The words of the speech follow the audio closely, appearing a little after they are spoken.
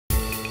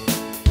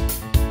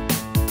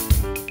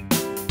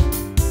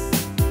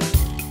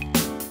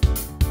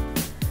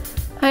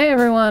Hi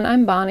everyone,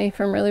 I'm Bonnie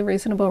from Really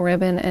Reasonable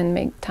Ribbon and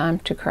Make Time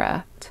to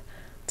Craft.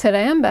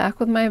 Today I'm back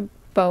with my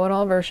Bow It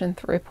All version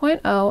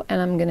 3.0 and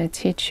I'm going to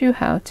teach you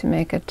how to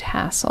make a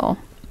tassel.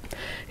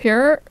 Here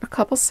are a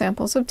couple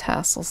samples of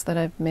tassels that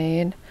I've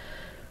made.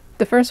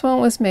 The first one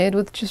was made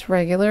with just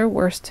regular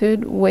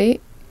worsted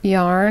weight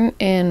yarn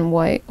in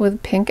white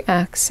with pink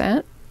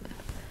accent.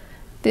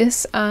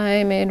 This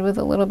I made with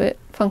a little bit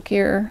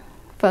funkier,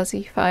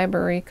 fuzzy,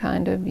 fibery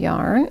kind of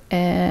yarn,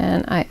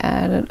 and I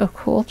added a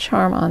cool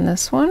charm on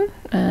this one,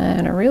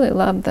 and I really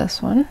love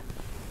this one.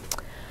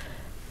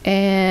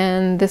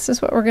 And this is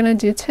what we're going to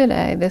do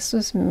today. This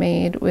was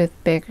made with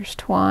baker's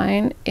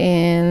twine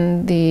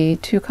in the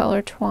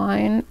 2-color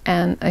twine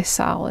and a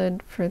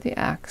solid for the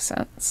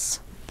accents.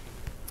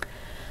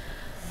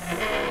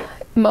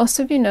 Most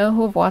of you know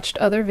who have watched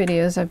other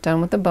videos I've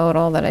done with the Bow It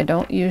All that I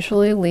don't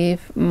usually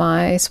leave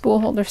my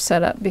spool holder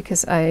set up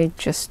because I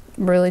just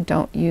really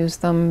don't use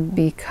them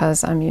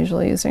because I'm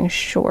usually using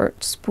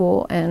short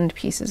spool end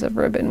pieces of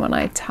ribbon when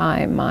I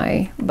tie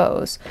my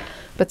bows.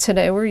 But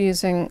today we're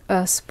using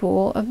a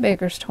spool of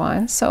baker's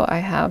twine, so I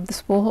have the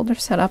spool holder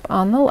set up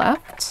on the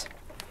left.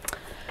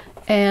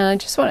 And I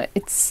just want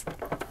to,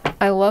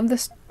 I love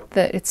this,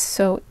 that it's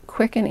so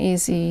quick and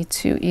easy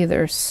to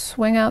either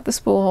swing out the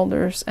spool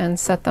holders and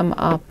set them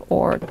up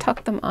or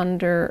tuck them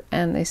under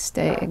and they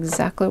stay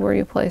exactly where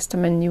you placed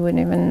them and you wouldn't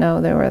even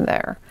know they were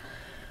there.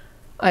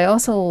 I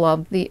also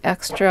love the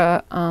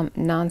extra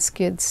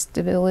non-skid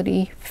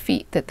stability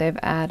feet that they've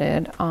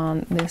added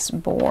on this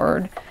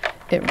board.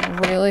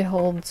 It really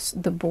holds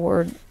the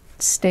board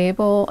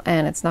stable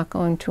and it's not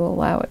going to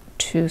allow it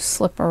to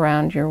slip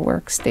around your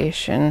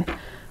workstation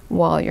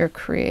while you're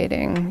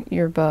creating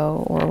your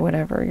bow or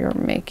whatever you're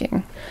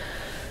making.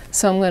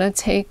 So I'm going to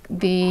take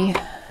the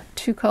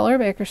 2-color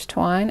baker's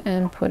twine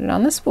and put it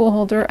on the spool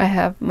holder. I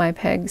have my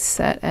pegs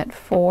set at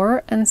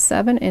 4 and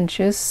 7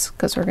 inches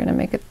because we're going to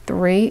make a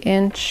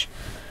 3-inch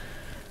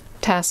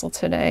tassel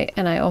today.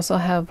 And I also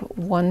have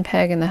one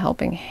peg in the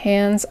helping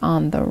hands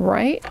on the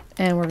right,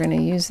 and we're going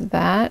to use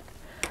that.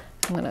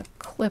 I'm going to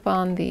clip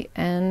on the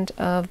end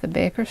of the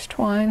baker's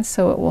twine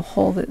so it will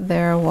hold it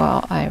there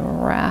while I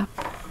wrap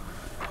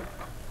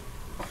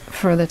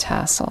for the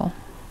tassel.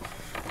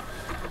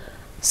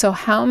 So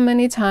how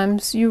many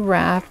times you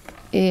wrap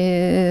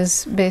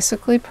is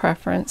basically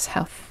preference.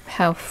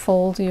 How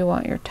full do you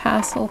want your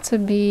tassel to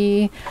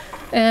be?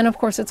 And of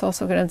course it's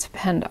also going to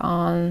depend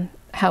on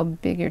how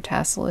big your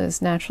tassel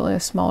is. Naturally a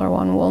smaller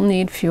one will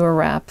need fewer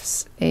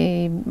wraps.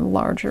 A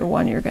larger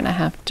one you're going to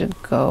have to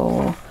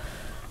go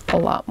a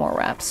lot more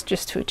wraps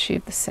just to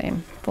achieve the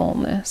same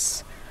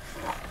fullness.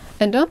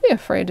 And don't be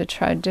afraid to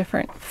try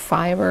different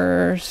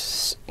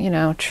fibers, you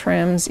know,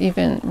 trims,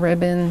 even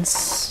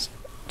ribbons,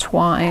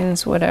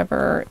 twines,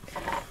 whatever.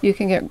 You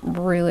can get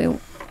really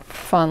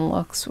fun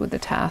looks with the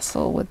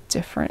tassel with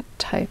different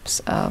types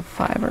of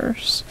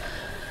fibers.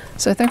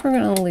 So I think we're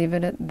going to leave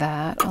it at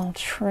that. I'll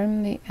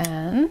trim the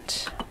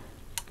end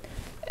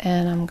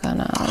and I'm going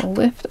to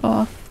lift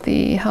off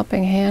the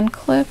helping hand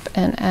clip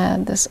and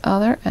add this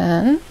other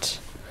end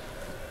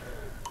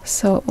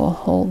so it will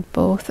hold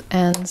both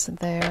ends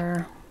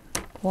there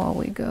while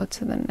we go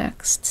to the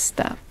next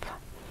step.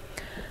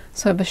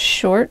 So I have a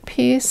short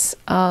piece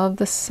of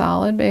the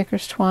solid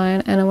baker's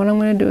twine, and what I'm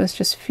going to do is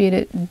just feed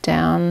it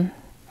down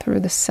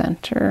through the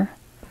center.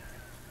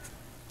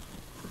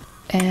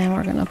 And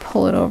we're going to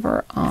pull it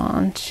over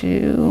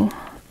onto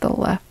the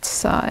left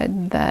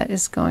side. That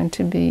is going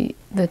to be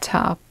the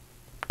top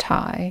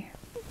tie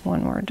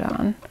when we're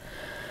done.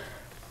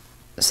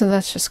 So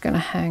that's just going to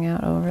hang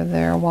out over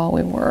there while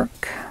we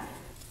work.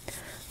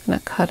 I'm going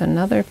to cut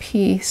another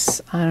piece,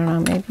 I don't know,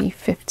 maybe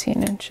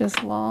 15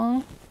 inches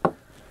long.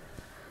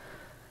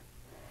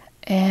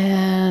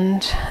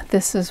 And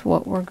this is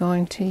what we're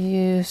going to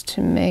use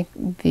to make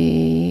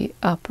the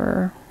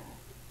upper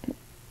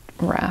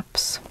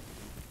wraps.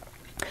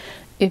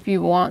 If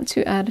you want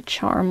to add a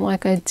charm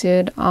like I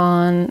did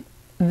on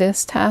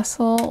this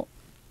tassel,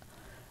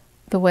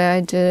 the way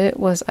I did it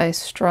was I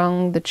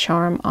strung the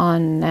charm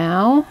on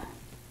now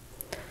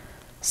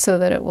so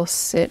that it will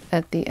sit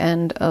at the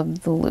end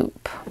of the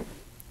loop.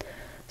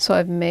 So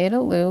I've made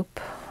a loop,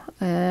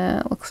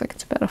 it looks like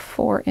it's about a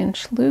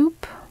 4-inch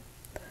loop.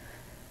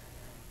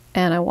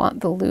 And I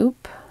want the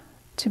loop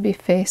to be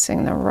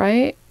facing the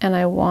right, and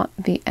I want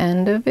the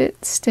end of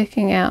it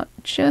sticking out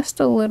just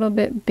a little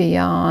bit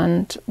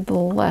beyond the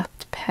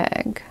left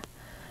peg.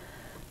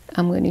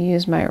 I'm going to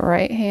use my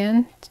right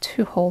hand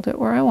to hold it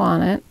where I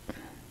want it,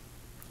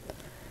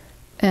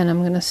 and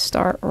I'm going to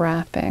start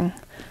wrapping.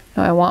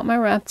 Now I want my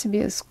wrap to be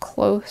as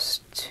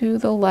close to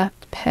the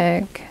left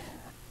peg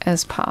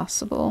as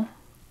possible,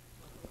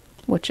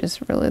 which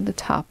is really the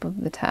top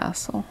of the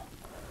tassel.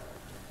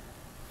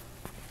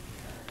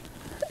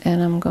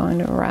 And I'm going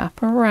to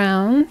wrap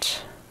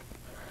around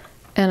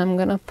and I'm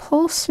going to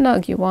pull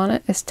snug. You want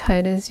it as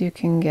tight as you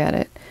can get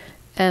it.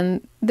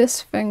 And this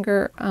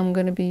finger I'm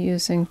going to be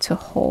using to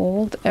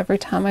hold every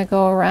time I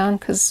go around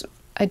because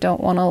I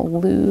don't want to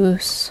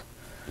lose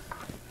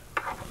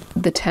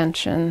the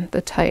tension,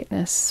 the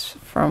tightness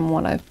from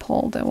what I've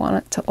pulled. I want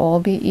it to all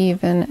be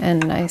even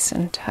and nice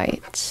and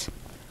tight.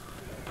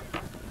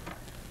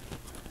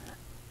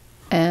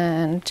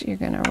 And you're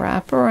going to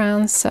wrap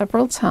around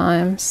several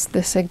times.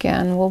 This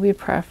again will be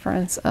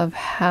preference of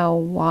how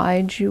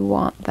wide you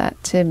want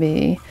that to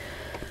be.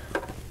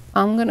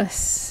 I'm going to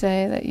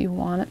say that you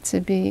want it to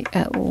be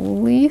at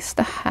least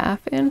a ½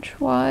 inch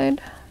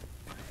wide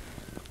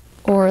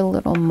or a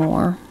little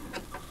more.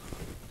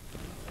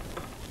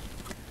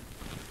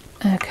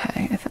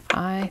 Okay,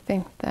 I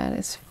think that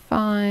is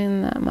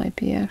fine. That might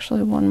be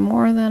actually one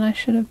more than I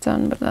should have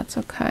done, but that's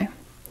okay.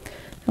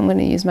 I'm going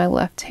to use my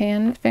left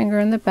hand finger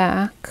in the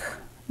back.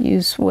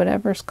 Use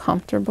whatever's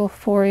comfortable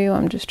for you.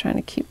 I'm just trying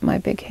to keep my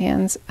big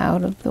hands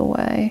out of the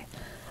way.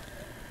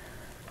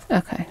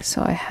 Okay,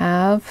 so I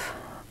have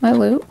my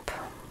loop.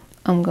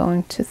 I'm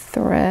going to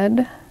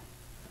thread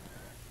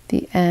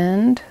the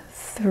end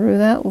through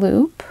that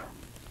loop.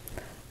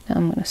 Now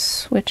I'm going to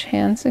switch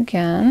hands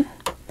again,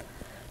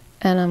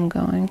 and I'm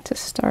going to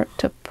start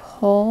to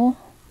pull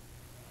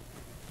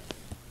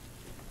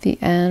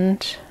the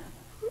end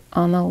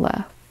on the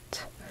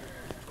left.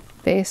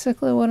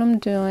 Basically what I'm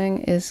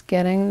doing is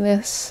getting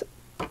this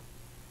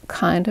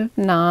kind of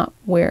knot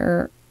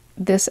where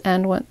this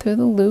end went through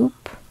the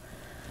loop.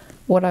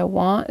 What I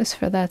want is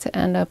for that to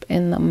end up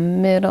in the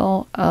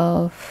middle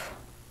of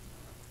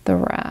the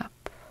wrap,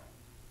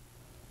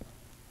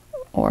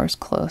 or as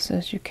close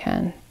as you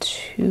can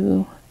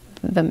to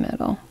the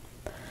middle.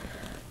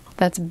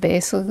 That's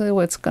basically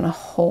what's going to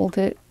hold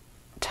it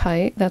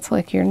tight. That's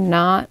like you're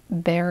not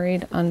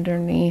buried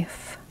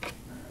underneath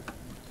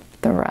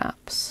the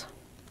wraps.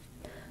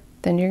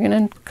 Then you're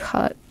going to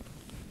cut,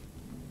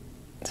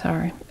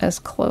 as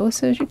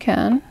close as you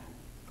can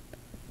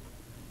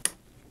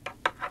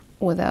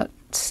without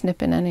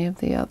snipping any of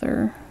the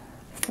other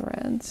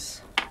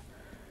threads.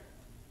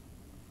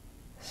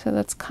 So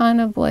that's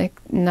kind of like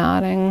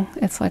knotting.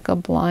 It's like a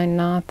blind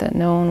knot that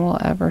no one will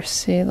ever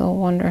see. They'll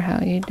wonder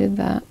how you did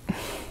that.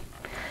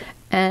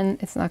 And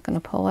it's not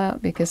going to pull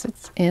out because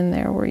it's in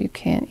there where you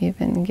can't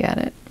even get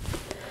it.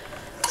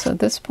 So at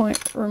this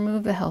point,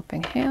 remove the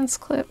helping hands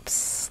clips,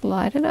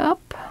 slide it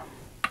up.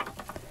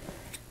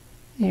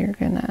 You're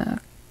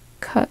gonna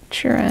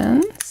cut your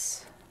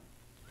ends,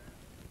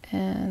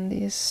 and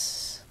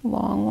these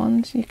long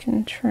ones you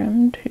can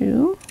trim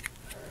too.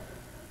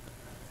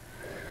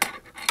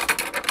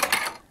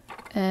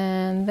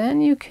 And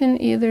then you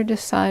can either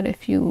decide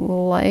if you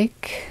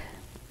like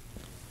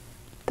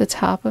the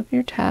top of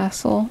your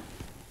tassel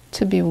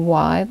to be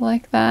wide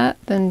like that,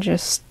 then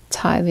just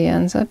tie the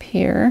ends up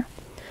here.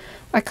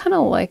 I kind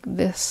of like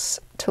this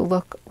to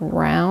look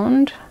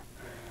round,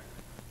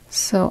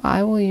 so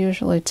I will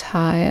usually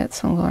tie it.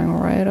 So I'm going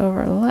right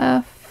over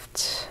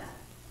left,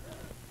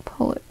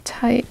 pull it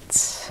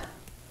tight,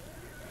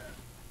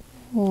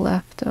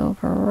 left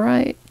over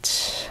right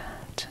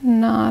to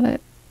knot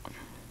it.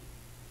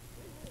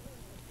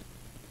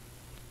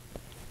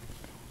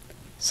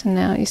 So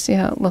now you see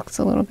how it looks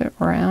a little bit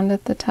round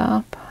at the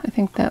top. I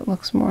think that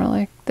looks more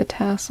like the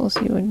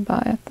tassels you would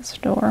buy at the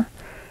store.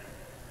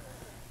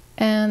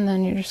 And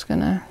then you're just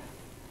gonna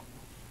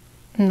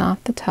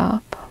knot the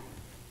top.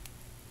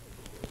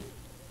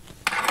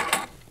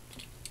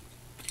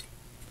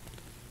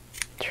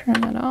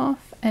 Trim it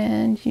off,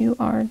 and you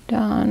are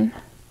done.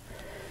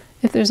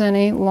 If there's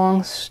any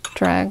long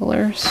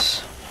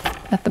stragglers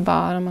at the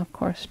bottom, of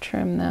course,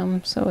 trim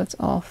them so it's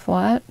all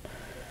flat.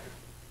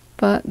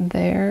 But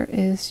there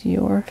is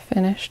your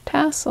finished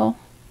tassel.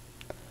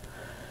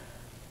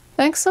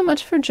 Thanks so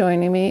much for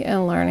joining me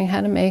and learning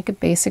how to make a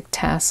basic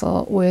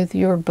tassel with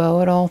your Bow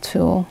It All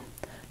tool.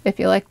 If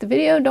you liked the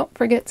video, don't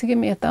forget to give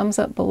me a thumbs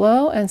up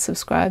below and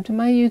subscribe to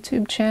my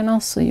YouTube channel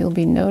so you'll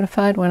be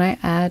notified when I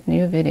add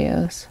new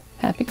videos.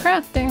 Happy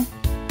crafting!